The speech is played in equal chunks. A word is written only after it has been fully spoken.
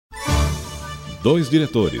dois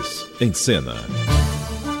diretores, em cena.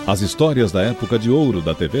 As histórias da época de ouro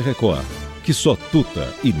da TV Record, que só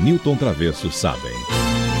Tuta e Newton Travesso sabem.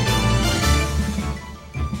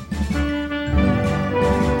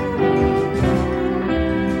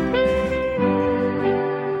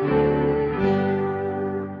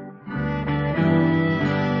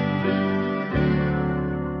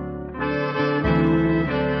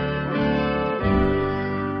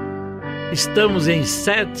 Estamos em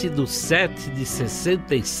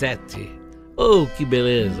 7/7/67. Oh, que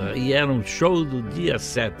beleza! E era um show do dia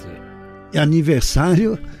 7. É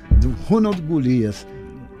aniversário do Ronald Golias.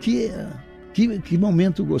 Que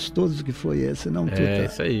momento gostoso que foi esse, não, Tuta? É,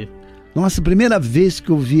 isso aí. Nossa, primeira vez que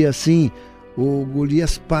eu vi assim, o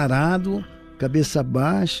Golias parado, cabeça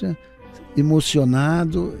baixa,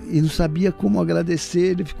 emocionado, e não sabia como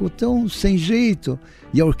agradecer. Ele ficou tão sem jeito.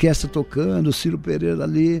 E a orquestra tocando, o Ciro Pereira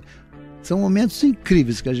ali. São momentos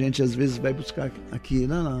incríveis que a gente às vezes vai buscar aqui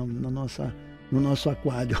no nosso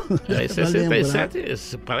aquário. É,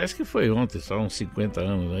 67, parece que foi ontem, só uns 50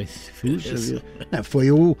 anos. Né?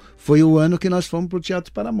 Foi o ano que nós fomos para o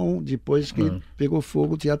Teatro Paramount, depois que pegou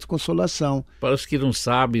fogo o Teatro Consolação. Para os que não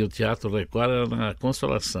sabem, o Teatro Record era na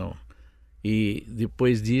Consolação. E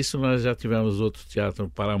depois disso nós já tivemos outro Teatro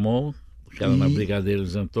Paramount, que era na Brigadeiro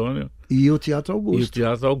Luiz Antônio. E o Teatro Augusta. E o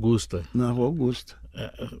Teatro Augusta. Na Rua Augusta.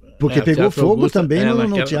 Porque pegou fogo Augusta, também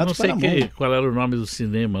no Teatro Paramount. Não sei qual era o nome do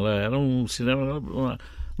cinema lá. Era um cinema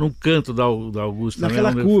num canto da Augusta.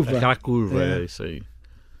 Naquela curva. Aquela curva, é isso aí.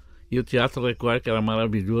 E o Teatro Record, que era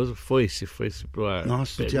maravilhoso, foi-se pro ar.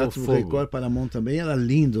 Nossa, o Teatro Record Paramount também era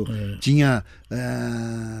lindo. É. Tinha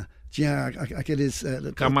aqueles...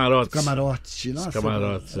 Camarotes. Nossa,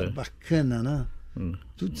 camarotes, bacana, né?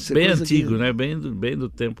 Bem antigo, né? Bem do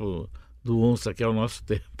tempo do Onça, que é o nosso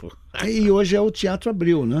tempo. E hoje é o Teatro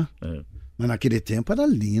Abril, né? É. Mas naquele tempo era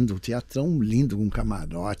lindo, o teatrão lindo, com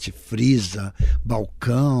camarote, frisa,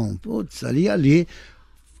 balcão, putz, ali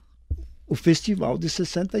o festival de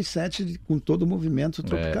 67 com todo o movimento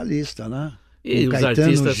tropicalista, né? E os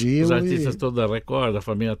artistas todos da Record, da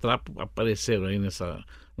família Trapo, apareceram aí no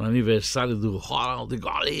aniversário do Ronald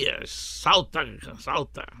Golias. Salta!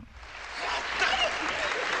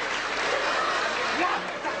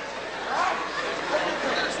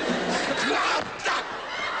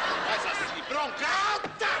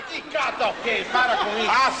 Ok, para com isso.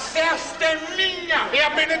 A festa é minha. E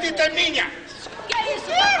a Benedita é minha. Que é isso,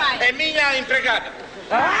 papai? É minha empregada.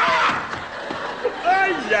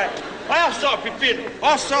 Olha só, Pepino.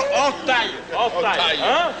 Olha o taio.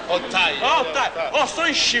 Olha só o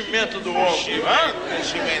enchimento do ombro.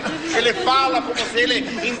 Enchimento. Ele fala como se ele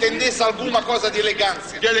entendesse alguma coisa de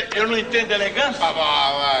elegância. Eu não entendo elegância?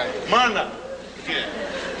 Vai. Mana. O que é?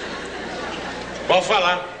 Pode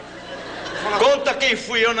falar. Conta quem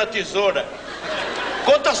fui eu na tesoura.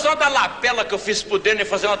 Conta só da lapela que eu fiz pro Denner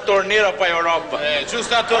fazer uma torneira pra Europa.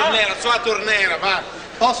 Justo a torneira, só a torneira, vá.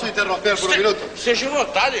 Posso interromper por um minuto? Seja à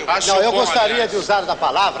vontade. Não, eu gostaria de usar da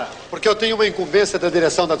palavra, porque eu tenho uma incumbência da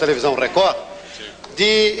direção da televisão Record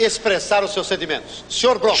de expressar os seus sentimentos.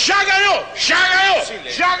 Senhor Bronco. Já ganhou!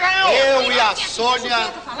 Eu e a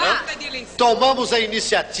Sônia tomamos a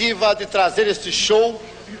iniciativa de trazer este show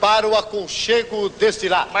para o aconchego deste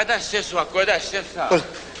lar. Mas dá licença uma coisa, dá licença.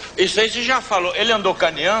 Isso aí você já falou. Ele andou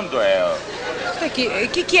caneando, O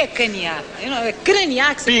que é canear? É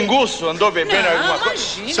cranear que você... Pinguço, andou bebendo alguma coisa?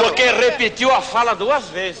 Imagina. Porque repetiu a fala 2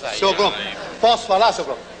 vezes aí. Senhor Bronco, posso falar, senhor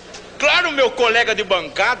Bronco? Claro, meu colega de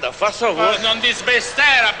bancada, faça favor. Não diz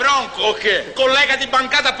besteira, Bronco. O quê? Colega de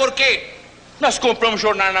bancada por quê? Nós compramos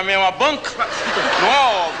jornal na mesma banca.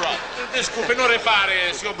 Não, Bronco. Desculpe, não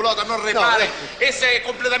repare, senhor Bloda, não repare. Esse é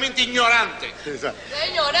completamente ignorante. Exato. É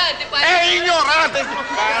ignorante, pai. É ignorante.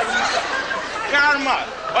 Calma.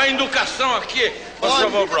 A educação aqui.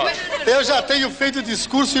 Eu já tenho feito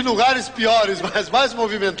discurso em lugares piores, mas mais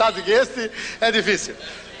movimentado que este é difícil.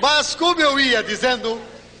 Mas como eu ia dizendo,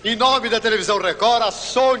 em nome da televisão Record, a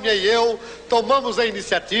Sônia e eu tomamos a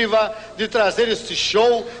iniciativa de trazer este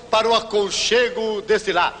show para o aconchego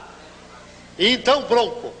deste lar. E então,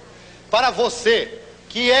 Bronco, para você,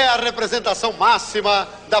 que é a representação máxima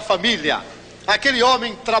da família, aquele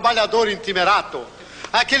homem trabalhador intimerato,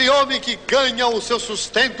 aquele homem que ganha o seu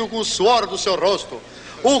sustento com o suor do seu rosto,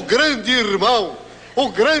 o grande irmão, o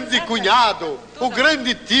grande cunhado, o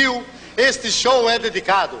grande tio, este show é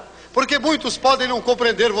dedicado Porque muitos podem não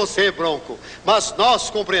compreender você, Bronco, mas nós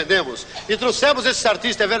compreendemos. E trouxemos esses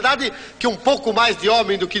artistas. É verdade que um pouco mais de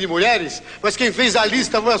homem do que de mulheres, mas quem fez a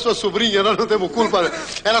lista foi a sua sobrinha, nós não temos culpa.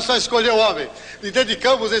 Ela só escolheu homem. E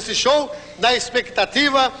dedicamos esse show na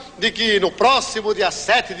expectativa de que no próximo dia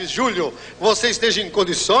 7 de julho você esteja em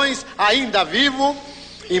condições, ainda vivo,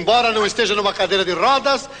 embora não esteja numa cadeira de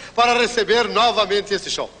rodas, para receber novamente esse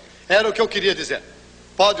show. Era o que eu queria dizer.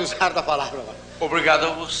 Pode usar da palavra agora. Obrigado a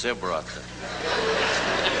você, Brota.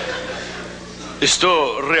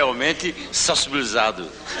 Estou realmente sensibilizado.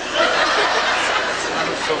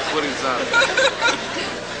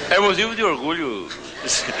 É motivo de orgulho.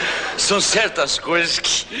 São certas coisas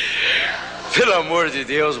que, pelo amor de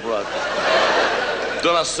Deus, Brota.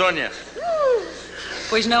 Dona Sônia.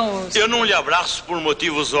 Pois não. Eu não lhe abraço por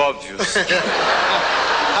motivos óbvios.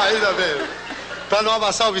 Ainda bem. Para não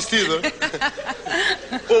amassar o vestido.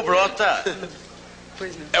 O Brota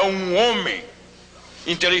é um homem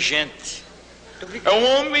inteligente. É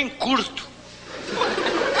um homem curto.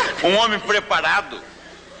 Um homem preparado.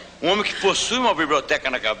 Um homem que possui uma biblioteca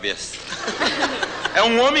na cabeça. É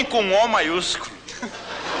um homem com O maiúsculo.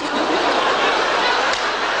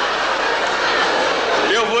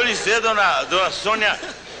 Eu vou lhe dizer, dona Sônia,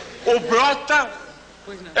 o Brota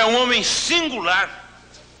é um homem singular.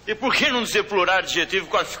 E por que não dizer plural, adjetivo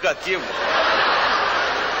qualificativo?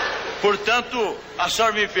 Portanto, a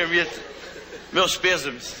senhora me permita, meus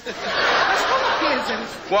pêsames. Mas como pêsames?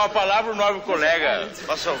 Com a palavra o nobre colega,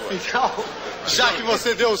 por favor. Então, já que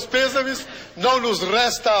você deu os pêsames, não nos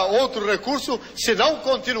resta outro recurso, senão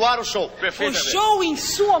continuar o show. O show em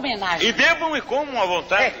sua homenagem. E bebam e comam à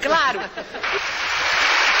vontade. É claro.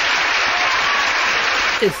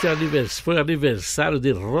 Esse foi o aniversário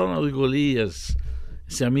de Ronald e Golias,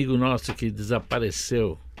 esse amigo nosso que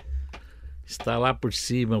desapareceu. Está lá por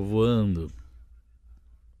cima, voando.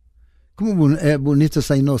 Como é bonita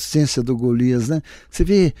essa inocência do Golias, né? Você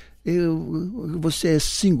vê, você é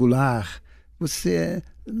singular,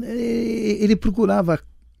 ele procurava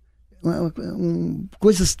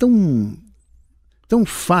coisas tão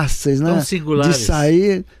fáceis, né? Tão singulares. De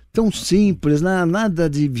sair, tão simples, né? Nada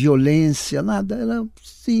de violência, nada, era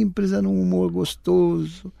simples, era um humor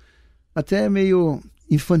gostoso, até meio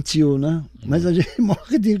infantil, né? Mas a gente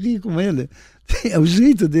morre de rir com ele. É o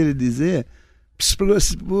jeito dele dizer,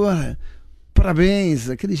 parabéns,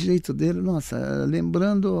 aquele jeito dele, nossa,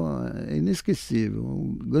 lembrando, é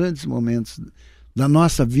inesquecível, grandes momentos da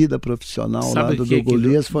nossa vida profissional. Sabe, ao lado do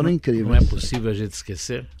Golias foram incríveis. Não é possível a gente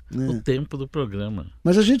esquecer o tempo do programa.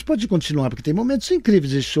 Mas a gente pode continuar, porque tem momentos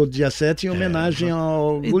incríveis. Esse show do dia 7 em homenagem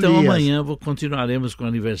ao Golias. Então amanhã continuaremos com o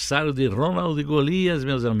aniversário de Ronald e Golias,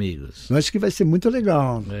 meus amigos. Eu acho que vai ser muito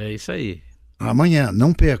legal. É isso aí. Amanhã,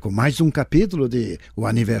 não percam, mais um capítulo de O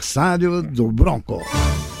Aniversário do Bronco.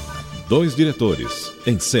 2 diretores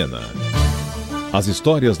em cena. As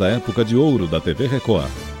histórias da época de ouro da TV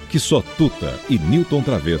Record, que só Tuta e Nilton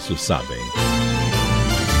Travesso sabem.